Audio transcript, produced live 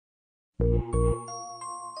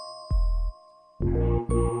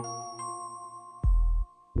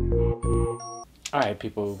Alright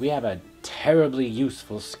people, we have a terribly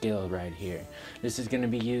useful skill right here. This is going to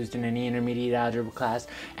be used in any intermediate algebra class,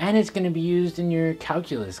 and it's going to be used in your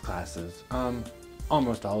calculus classes.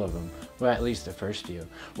 Almost all of them, or at least the first few.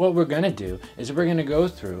 What we're going to do is we're going to go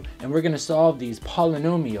through and we're going to solve these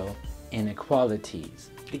polynomial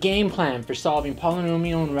inequalities. The game plan for solving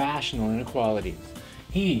polynomial and rational inequalities.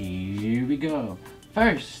 Here we go.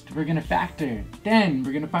 First, we're going to factor, then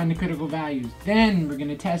we're going to find the critical values, then we're going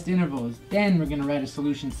to test intervals, then we're going to write a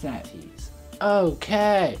solution set.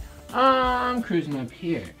 Okay, I'm cruising up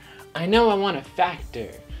here. I know I want to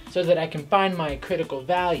factor so that I can find my critical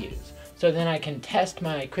values, so then I can test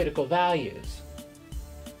my critical values.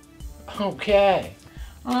 Okay,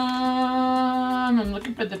 I'm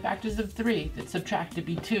looking for the factors of 3 that subtract to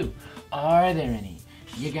be 2. Are there any?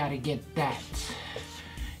 You gotta get that.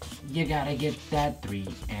 You gotta get that 3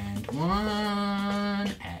 and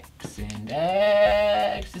 1, x and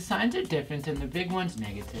x. The signs are different and the big one's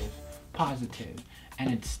negative, positive,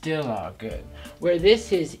 and it's still all good. Where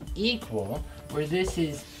this is equal,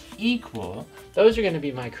 those are gonna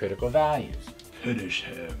be my critical values. Finish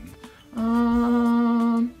him.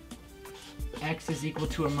 X is equal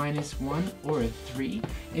to a -1 or a 3.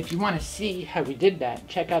 If you wanna see how we did that,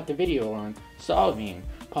 check out the video on solving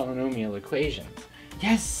polynomial equations.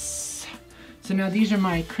 Yes! So now these are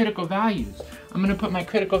my critical values. I'm going to put my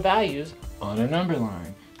critical values on a number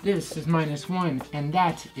line. This is -1 and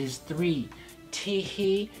that is 3.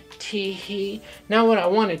 Tee-hee, tee-hee. Now what I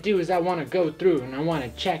want to do is I want to go through and I want to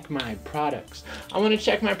check my products. I want to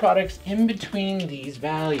check my products in between these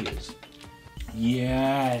values.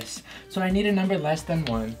 Yes! So I need a number less than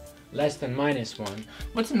 1, less than -1.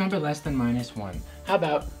 What's a number less than -1? How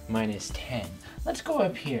about -10? Let's go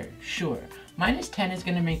up here. Sure. -10 is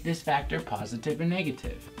going to make this factor positive or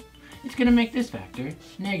negative. It's going to make this factor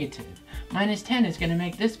negative. -10 is going to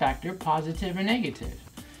make this factor positive or negative.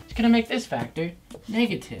 It's going to make this factor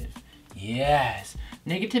negative. Yes.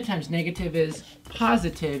 Negative times negative is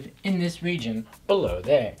positive in this region below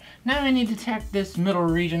there. Now I need to check this middle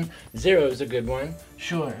region. 0 is a good one.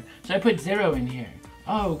 Sure. So I put 0 in here.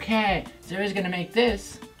 Okay. 0 is going to make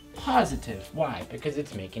this positive. Why? Because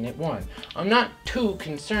it's making it 1. I'm not too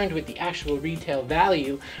concerned with the actual retail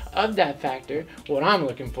value of that factor. What I'm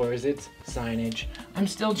looking for is its signage. I'm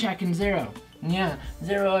still checking 0. Yeah,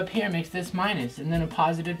 0 up here makes this minus, and then a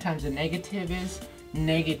positive times a negative is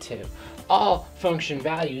negative. All function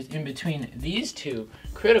values in between these two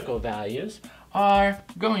critical values are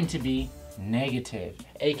going to be negative,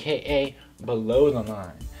 aka below the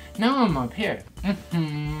line. Now I'm up here.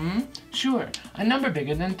 Sure, a number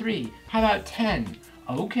bigger than 3. How about 10?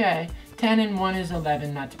 Okay, 10 and 1 is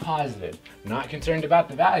 11, that's positive. Not concerned about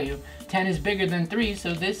the value. 10 is bigger than 3,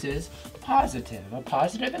 so this is positive. A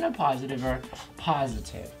positive and a positive are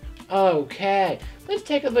positive. Okay, let's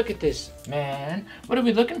take a look at this, man. What are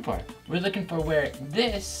we looking for? We're looking for where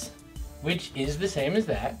this, which is the same as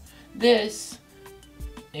that, this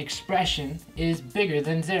expression is bigger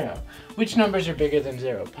than 0. Which numbers are bigger than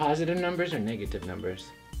 0? Positive numbers or negative numbers?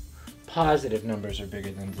 Positive numbers are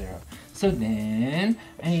bigger than 0. So then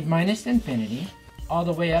I need minus infinity all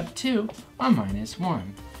the way up to a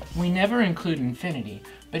 -1. We never include infinity,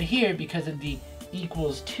 but here because of the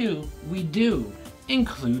equals 2, we do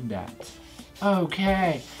include that.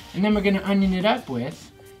 Okay, and then we're going to onion it up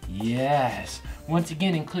with, yes, once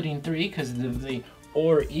again including 3 because of the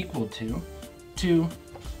or equal to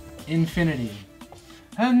infinity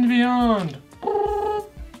and beyond.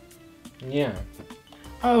 Yeah.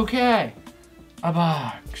 Okay. A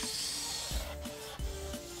box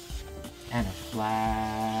and a flower.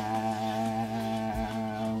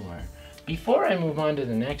 Before I move on to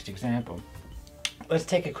the next example, let's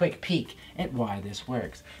take a quick peek at why this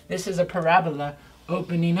works. This is a parabola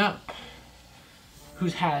opening up,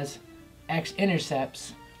 whose has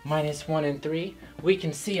x-intercepts -1 and 3. We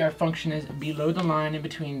can see our function is below the line in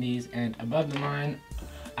between these and above the line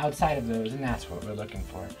outside of those, and that's what we're looking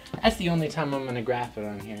for. That's the only time I'm going to graph it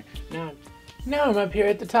on here. Now I'm up here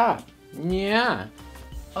at the top. Yeah.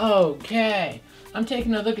 Okay. I'm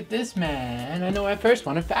taking a look at this, man. I know I first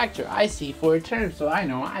want to factor. I see 4 terms, so I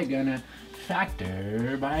know I'm going to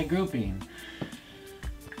factor by grouping.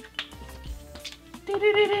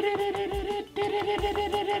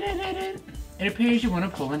 It appears you want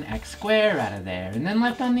to pull an x squared out of there, and then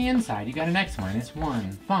left on the inside you got an x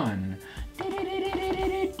 -1. Fun.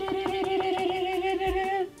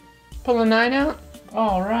 Pull a 9 out?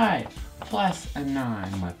 Alright. Plus a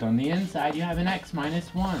 9. Left on the inside you have an x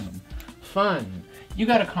 -1. Fun. You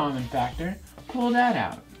got a common factor. Pull that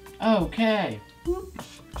out. Okay.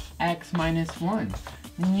 X minus 1.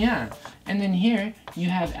 Yeah. And then here you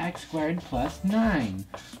have x squared plus 9.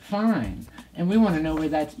 Fine. And we want to know where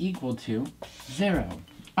that's equal to 0.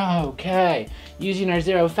 Okay. Using our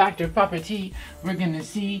zero factor property, we're going to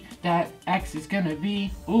see that x is going to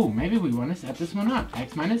be, maybe we want to set this one up.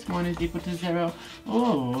 X minus 1 is equal to 0,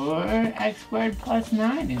 or x squared plus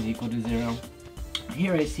 9 is equal to 0.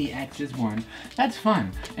 Here I see x is 1. That's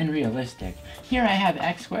fun and realistic. Here I have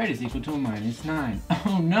x squared is equal to a minus 9.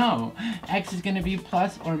 Oh no! X is going to be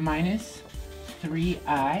plus or minus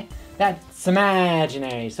 3i. That's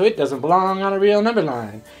imaginary, so it doesn't belong on a real number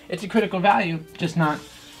line. It's a critical value, just not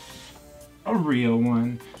a real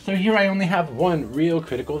one. So here I only have one real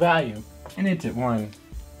critical value, and it's at 1.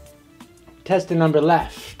 Test a number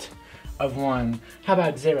left of 1. How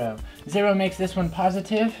about 0? 0 makes this one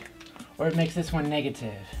positive, or it makes this one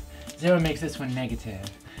negative. 0 makes this one negative.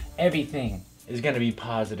 Everything is going to be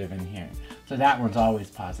positive in here. So that one's always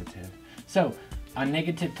positive. So a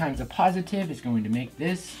negative times a positive is going to make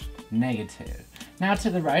this negative. Now to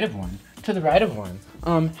the right of 1. To the right of 1.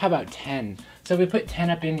 How about 10? So we put 10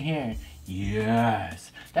 up in here.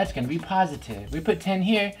 Yes. That's going to be positive. We put 10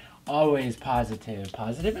 here. Always positive.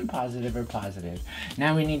 Positive and positive are positive.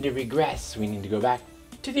 Now we need to regress. We need to go back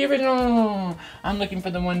to the original. I'm looking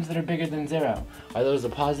for the ones that are bigger than 0. Are those the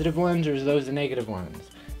positive ones or are those the negative ones?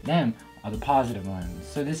 Them are the positive ones.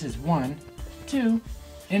 So this is 1 to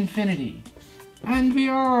infinity and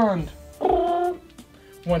beyond.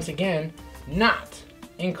 Once again, not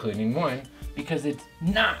including 1 because it's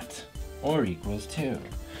not or equals 2.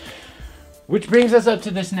 Which brings us up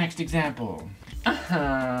to this next example.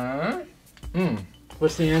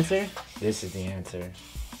 What's the answer? This is the answer.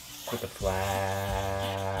 With the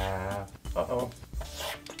flap.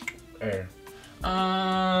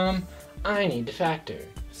 I need to factor.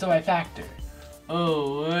 So I factor.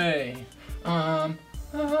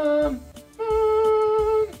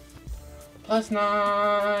 Plus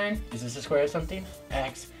 9. Is this a square of something?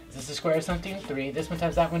 X. Is this a square of something? 3. This one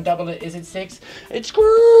times that one, double it. Is it 6? It's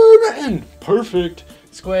squared! Perfect.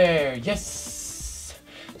 Square. Yes.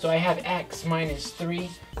 So I have x minus 3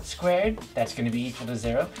 squared. That's going to be equal to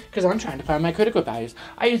 0 because I'm trying to find my critical values.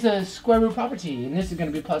 I use a square root property, and this is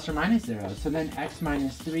going to be plus or minus 0. So then x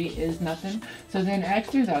minus 3 is nothing. So then x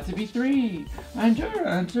turns out to be 3. And your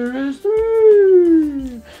answer is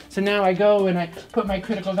 3. So now I go and I put my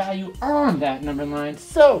critical value on that number line.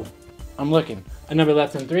 So I'm looking. A number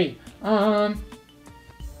less than 3.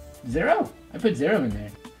 0. I put 0 in there.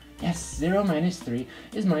 Yes, 0 minus 3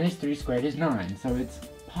 is minus 3 squared is 9. So it's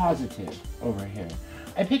positive over here.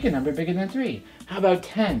 I pick a number bigger than 3. How about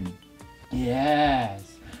 10?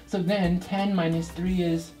 Yes. So then 10 minus 3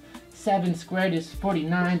 is 7 squared is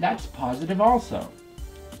 49. That's positive also.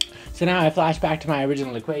 So now I flash back to my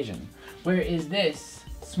original equation. Where is this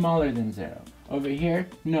smaller than 0? Over here?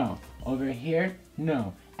 No. Over here?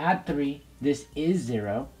 No. Add 3. This is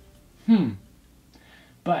 0.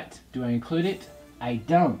 But do I include it? I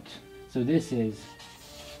don't. So this is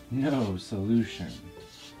no solution.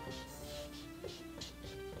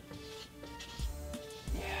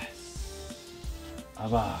 A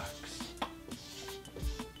box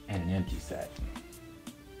and an empty set.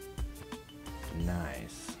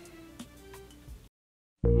 Nice.